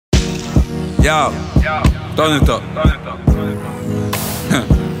Yo, turn it up.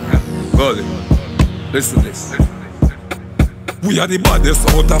 Good. Listen this. We are the baddest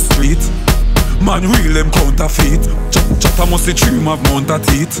out of street. Man real them counterfeit. Chatter must the dream of mount a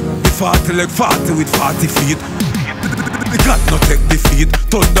teeth. The 40 like 40 with 40 feet. The God no take defeat.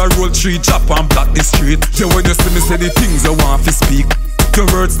 Thunder roll tree, chop and block the street. Yeah, when you see me say the things you want to speak, your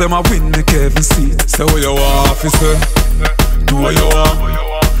words them a win the Kevin seat. Say what you want, officer. Do what you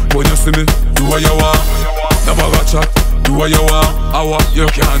want. When you see me, do what you want. Never got chat. Do what you want. I want you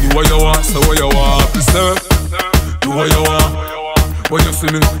can do what you want. Say what you want, officer. Do what you want. When you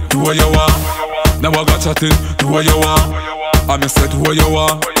see me, do what you want. Never got chatting. Do what you want. I me say do what you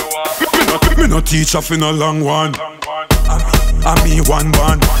want. Me no teach off in a long one. I me one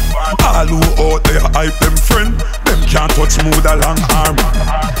band. All who out there hype them friend, them can't touch me with a long arm.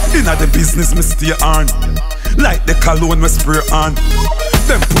 Inna the business me stay on, like the cologne me spray on.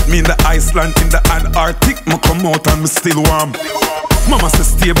 Them put me in the Iceland, in the Antarctic, me come out and me still warm. Mama say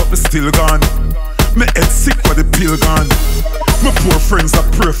stay but me still gone. Me head sick but the pill gone. Me poor friends that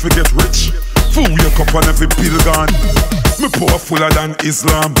pray for get rich, full wake up and every pill gone. Me poor fuller than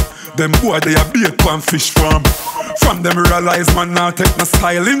Islam. Them boy they a bake pan fish farm. From them realize man now take my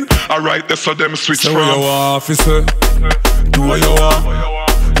styling. Alright, that's so them switch from. So what you want, officer? Do what you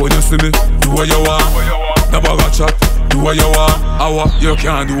want. When you see me, do what you want. Never got chat. Do what you want. I want you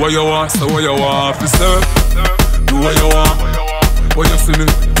can do what you want. So what you want, officer? Do what you want. When you see me,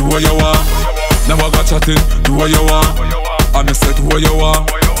 do what you want. Never got chatting. Do what you want. I me say do what you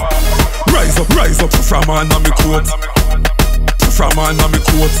want. Rise up from man on me coat. From man on me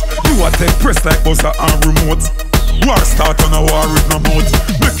coat. You a take press like buzzer and remote. War start on a war with no mouth.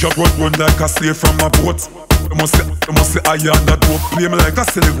 Make your blood run like a slave from a boat. You must say I am that dope. Play me like a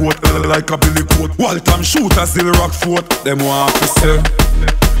silly goat, like a billy goat. Wall time shooter, still rock fort. Them want to say,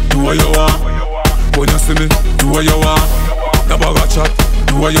 do what you want. When you see me, do what you want. Never got chat,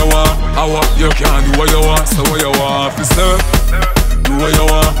 do what you want. I want you can do what you want. So what you want, officer? Do what you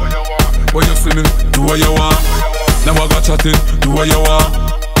want. When you see me, do what you want. Never got chatting, do what you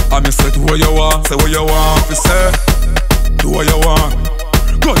want. I me say do what you want. Say what you want, officer. Do what you want.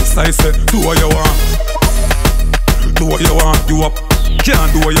 Go inside, say do what you want. Do what you want, you up.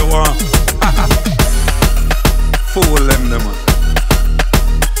 Can't do what you want. Fool them man.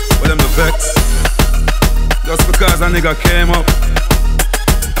 Well them the vex. Just because a nigga came up,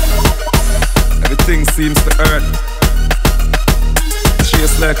 everything seems to hurt.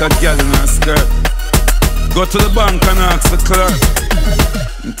 Chase like a girl in her skirt. Go to the bank and ask the clerk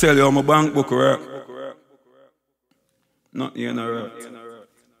and tell you how my bank book work. Not here, no work.